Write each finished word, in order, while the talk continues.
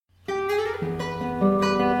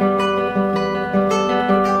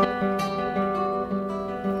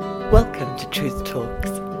Talks,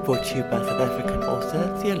 brought to you by South African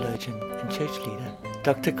author, theologian and church leader,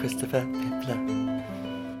 Dr. Christopher Pepler.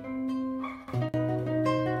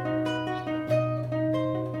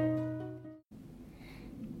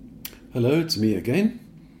 Hello, it's me again.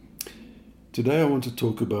 Today I want to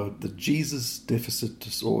talk about the Jesus deficit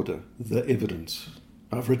disorder, the evidence.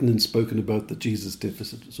 I've written and spoken about the Jesus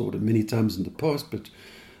deficit disorder many times in the past, but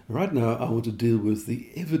right now I want to deal with the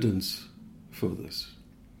evidence for this.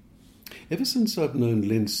 Ever since I've known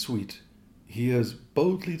Len Sweet, he has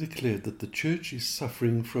boldly declared that the church is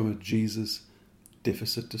suffering from a Jesus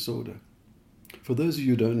deficit disorder. For those of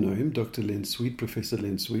you who don't know him, Dr. Len Sweet, Professor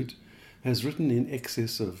Len Sweet, has written in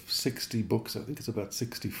excess of 60 books. I think it's about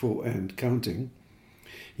 64 and counting.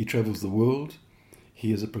 He travels the world.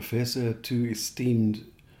 He is a professor at two esteemed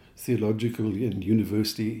theological and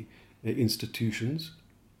university institutions,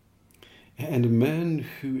 and a man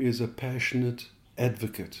who is a passionate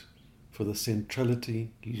advocate for the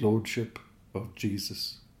centrality, lordship of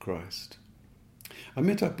Jesus Christ. I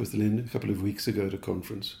met up with Len a couple of weeks ago at a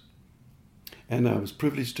conference, and I was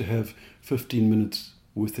privileged to have 15 minutes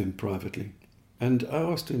with him privately. And I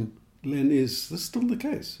asked him, Len, is this still the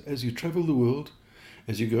case? As you travel the world,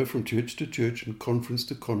 as you go from church to church and conference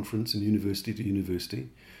to conference and university to university,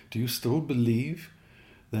 do you still believe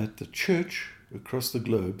that the church across the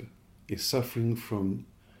globe is suffering from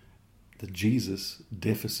the Jesus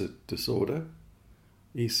deficit disorder?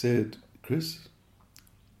 He said, Chris,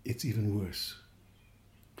 it's even worse.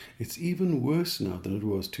 It's even worse now than it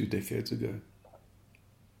was 2 decades ago.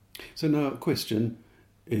 So now, question,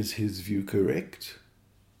 is his view correct?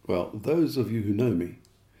 Well, those of you who know me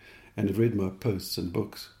and have read my posts and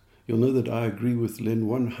books, you'll know that I agree with Len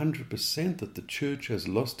 100% that the church has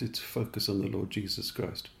lost its focus on the Lord Jesus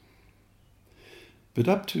Christ. But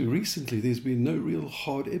up to recently, there's been no real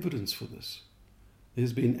hard evidence for this.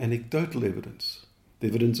 There's been anecdotal evidence, the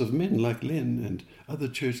evidence of men like Len and other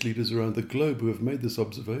church leaders around the globe who have made this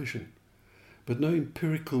observation, but no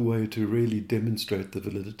empirical way to really demonstrate the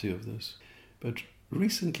validity of this. But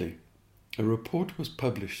recently, a report was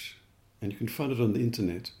published, and you can find it on the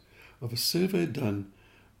internet, of a survey done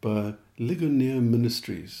by Ligonier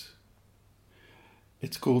Ministries.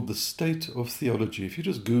 It's called the State of Theology. If you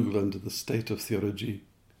just Google under the State of Theology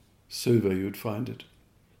survey, you would find it.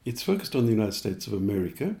 It's focused on the United States of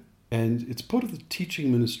America, and it's part of the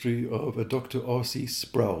teaching ministry of a Dr.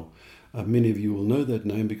 R.C.Sproul. Many of you will know that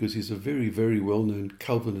name because he's a very, very well-known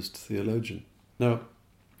Calvinist theologian. Now,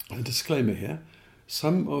 a disclaimer here.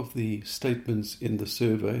 Some of the statements in the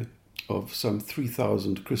survey of some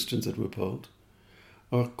 3,000 Christians that were polled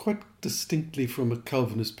are quite distinctly from a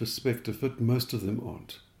Calvinist perspective, but most of them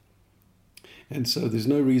aren't. And so there's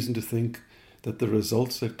no reason to think that the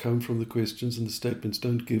results that come from the questions and the statements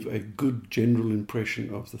don't give a good general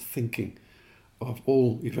impression of the thinking of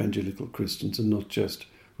all evangelical Christians and not just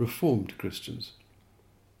Reformed Christians.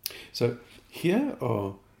 So here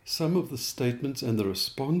are some of the statements and the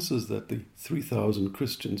responses that the 3,000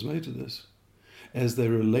 Christians made to this as they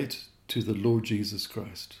relate to the Lord Jesus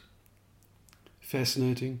Christ.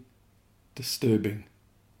 Fascinating, disturbing,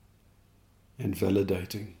 and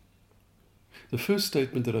validating. The first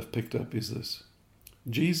statement that I've picked up is this: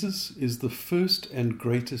 Jesus is the first and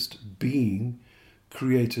greatest being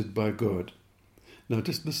created by God. Now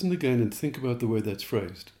just listen again and think about the way that's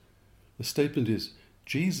phrased. The statement is,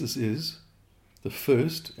 Jesus is the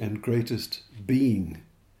first and greatest being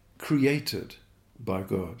created by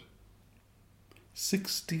God.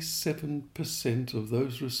 67% of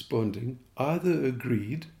those responding either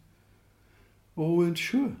agreed or weren't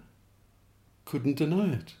sure, couldn't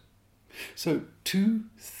deny it. So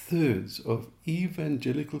 2/3 of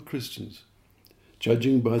evangelical Christians,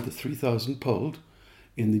 judging by the 3,000 polled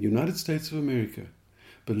in the United States of America,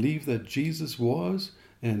 believe that Jesus was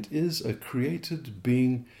and is a created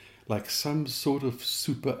being like some sort of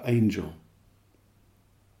super angel.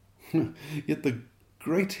 Yet the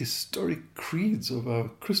great historic creeds of our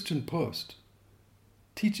Christian past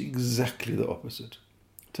teach exactly the opposite.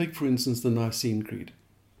 Take, for instance, the Nicene Creed.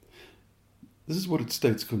 This is what it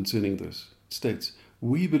states concerning this. It states,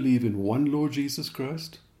 we believe in one Lord Jesus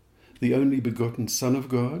Christ, the only-begotten Son of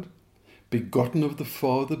God, begotten of the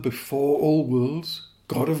Father before all worlds,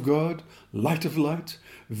 God of God, light of light,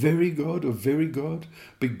 very God of very God,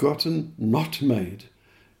 begotten, not made,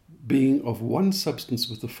 being of one substance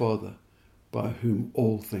with the Father, by whom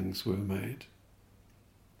all things were made.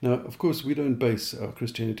 Now, of course, we don't base our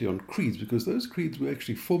Christianity on creeds, because those creeds were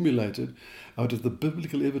actually formulated out of the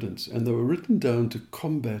biblical evidence, and they were written down to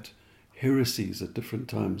combat heresies at different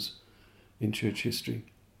times in church history.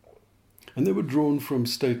 And they were drawn from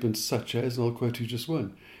statements such as, and I'll quote you just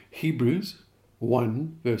one, Hebrews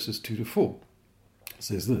 1, verses 2 to 4,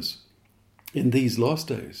 says this: "In these last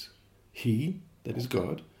days, he," that is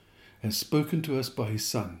God, "has spoken to us by his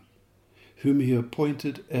Son, whom he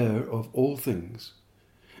appointed heir of all things,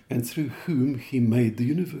 and through whom he made the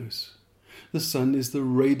universe. The Son is the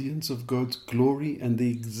radiance of God's glory and the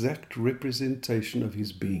exact representation of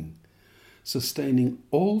his being, sustaining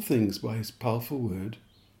all things by his powerful word.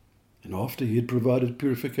 And after he had provided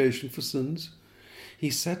purification for sins, he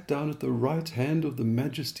sat down at the right hand of the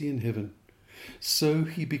Majesty in heaven. So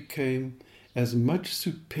he became as much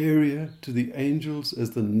superior to the angels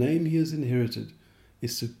as the name he has inherited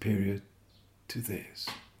is superior to theirs."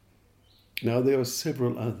 Now, there are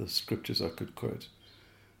several other scriptures I could quote,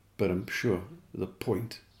 but I'm sure the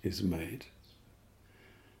point is made.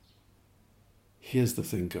 Here's the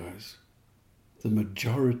thing, guys. The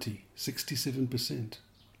majority, 67%,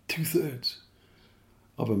 2/3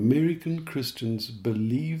 of American Christians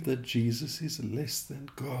believe that Jesus is less than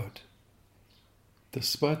God,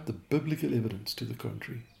 despite the biblical evidence to the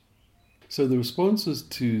contrary. So the responses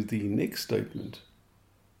to the next statement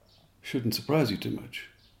shouldn't surprise you too much,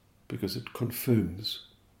 because it confirms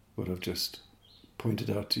what I've just pointed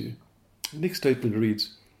out to you. The next statement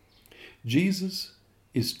reads, "Jesus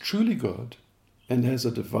is truly God and has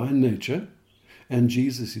a divine nature, and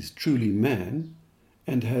Jesus is truly man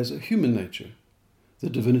and has a human nature. The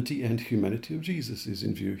divinity and humanity of Jesus is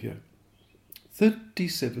in view here."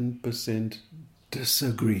 37%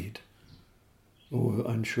 disagreed or were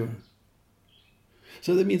unsure.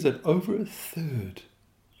 So that means that over a third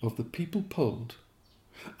of the people polled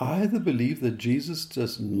either believe that Jesus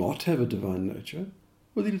does not have a divine nature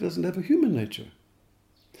or that he doesn't have a human nature.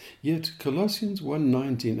 Yet Colossians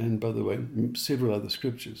 1:19, and by the way, several other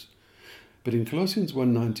scriptures, but in Colossians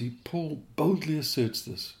 1:19, Paul boldly asserts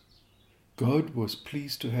this: God was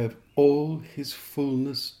pleased to have all his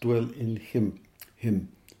fullness dwell in him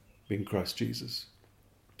being Christ Jesus.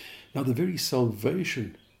 Now, the very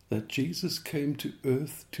salvation that Jesus came to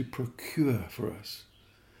earth to procure for us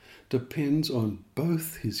depends on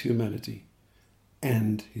both his humanity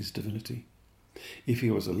and his divinity. If he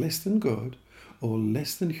was a less than God or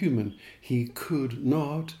less than human, he could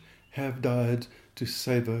not have died to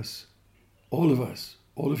save us, all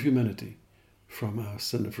of humanity, from our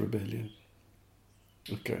sin of rebellion.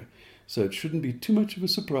 Okay, so it shouldn't be too much of a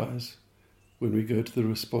surprise when we go to the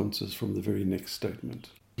responses from the very next statement.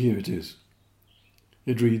 Here it is.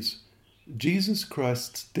 It reads, "Jesus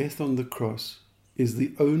Christ's death on the cross is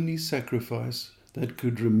the only sacrifice that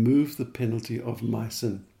could remove the penalty of my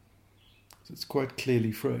sin." So it's quite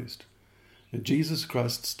clearly phrased. And Jesus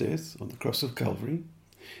Christ's death on the cross of Calvary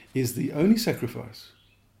is the only sacrifice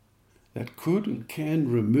that could and can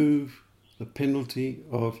remove the penalty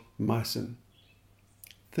of my sin.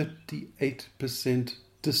 38%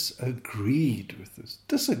 disagreed with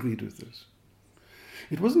this.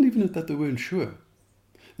 It wasn't even that they weren't sure.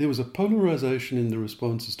 There was a polarization in the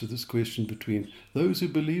responses to this question between those who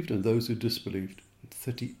believed and those who disbelieved.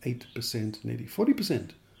 38%, nearly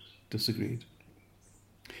 40% disagreed.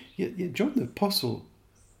 Yet John the Apostle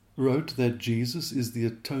wrote that Jesus is the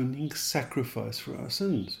atoning sacrifice for our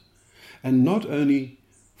sins. And not only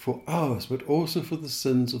for ours, but also for the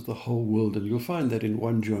sins of the whole world. And you'll find that in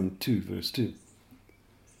 1 John 2, verse 2.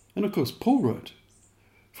 And of course, Paul wrote,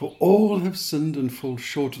 "For all have sinned and fall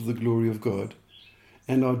short of the glory of God,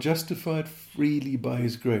 and are justified freely by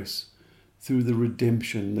his grace through the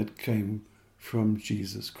redemption that came from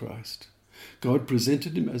Jesus Christ. God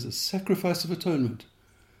presented him as a sacrifice of atonement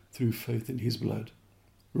through faith in his blood."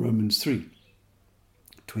 Romans 3,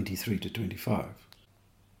 23 to 25.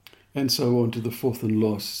 And so on to the fourth and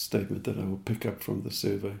last statement that I will pick up from the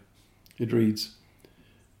survey. It reads,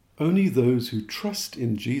 "Only those who trust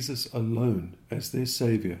in Jesus alone as their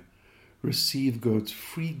Saviour receive God's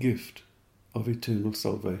free gift of eternal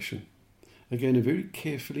salvation." Again, a very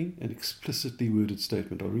carefully and explicitly worded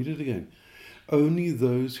statement. I'll read it again. Only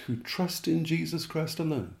those who trust in Jesus Christ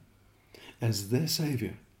alone as their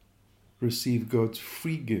Saviour receive God's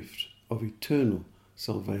free gift of eternal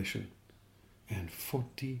salvation. And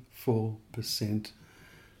 44%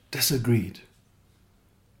 disagreed.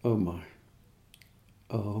 Oh my.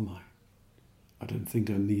 I don't think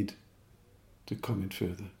I need to comment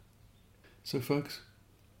further. So folks,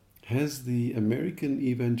 has the American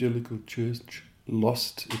evangelical church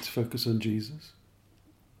lost its focus on Jesus?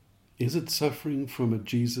 Is it suffering from a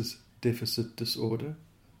Jesus deficit disorder?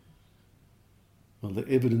 Well, the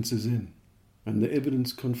evidence is in, and the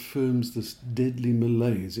evidence confirms this deadly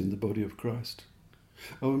malaise in the body of Christ.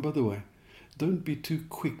 Oh, and by the way, don't be too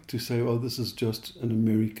quick to say, "Oh, this is just an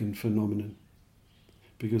American phenomenon."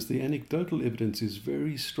 because the anecdotal evidence is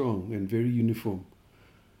very strong and very uniform,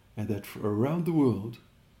 and that around the world,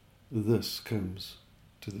 this comes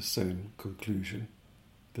to the same conclusion.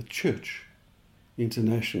 The church,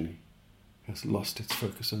 internationally, has lost its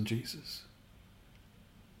focus on Jesus.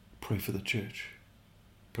 Pray for the church.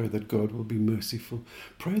 Pray that God will be merciful.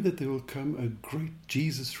 Pray that there will come a great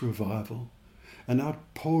Jesus revival, an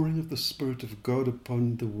outpouring of the Spirit of God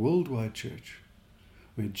upon the worldwide church,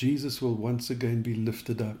 where Jesus will once again be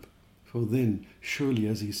lifted up. For then, surely,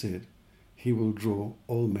 as he said, he will draw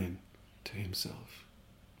all men to himself.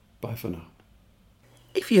 Bye for now.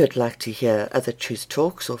 If you would like to hear other Truth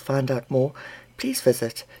Talks or find out more, please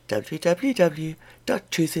visit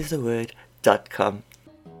www.truthisthe.word.com.